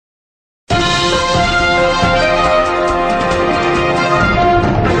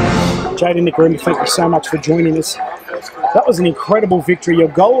Jayden Nikorima, thank you so much for joining us. That was an incredible victory. Your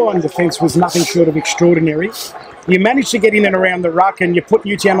goal line defence was nothing short of extraordinary. You managed to get in and around the ruck and you put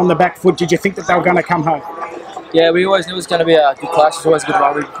Newtown on the back foot. Did you think that they were going to come home? Yeah, we always knew it was going to be a good clash. It was always a good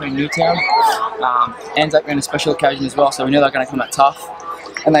rivalry between Newtown. Ends up being a special occasion as well, so we knew they were going to come out tough.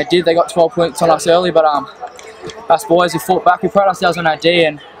 And they did. They got 12 points on us early, but us boys, we fought back. We put ourselves on our D,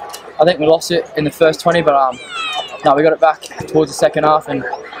 and I think we lost it in the first 20, but no, we got it back towards the second half, and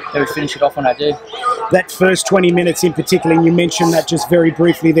then we finished it off on our D. That first 20 minutes in particular, and you mentioned that just very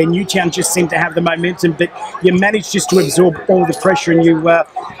briefly there, Newtown just seemed to have the momentum, but you managed just to absorb all the pressure, and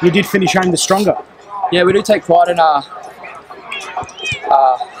you did finish home the stronger. Yeah, we do take pride in not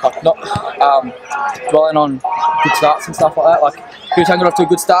dwelling on good starts and stuff like that. Like, Newtown got off to a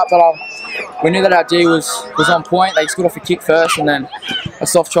good start, but we knew that our D was on point. They scored off a kick first and then a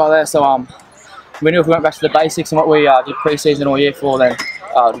soft try there, so we knew if we went back to the basics and what we did pre-season all year for, then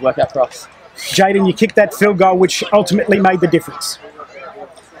it would work out for us. Jayden, you kicked that field goal, which ultimately made the difference.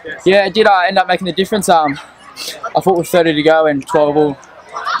 Yeah, it did end up making the difference. I thought with 30 to go and 12 all,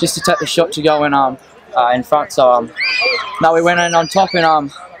 just to take the shot to go in front. So now we went in on top, and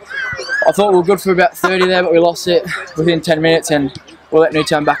I thought we were good for about 30 there, but we lost it within 10 minutes, and we let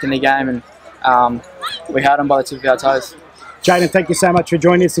Newtown back in the game, and we had them by the tip of our toes. Jayden, thank you so much for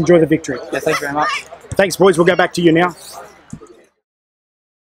joining us. Enjoy the victory. Yeah, thank you very much. Thanks, boys. We'll go back to you now.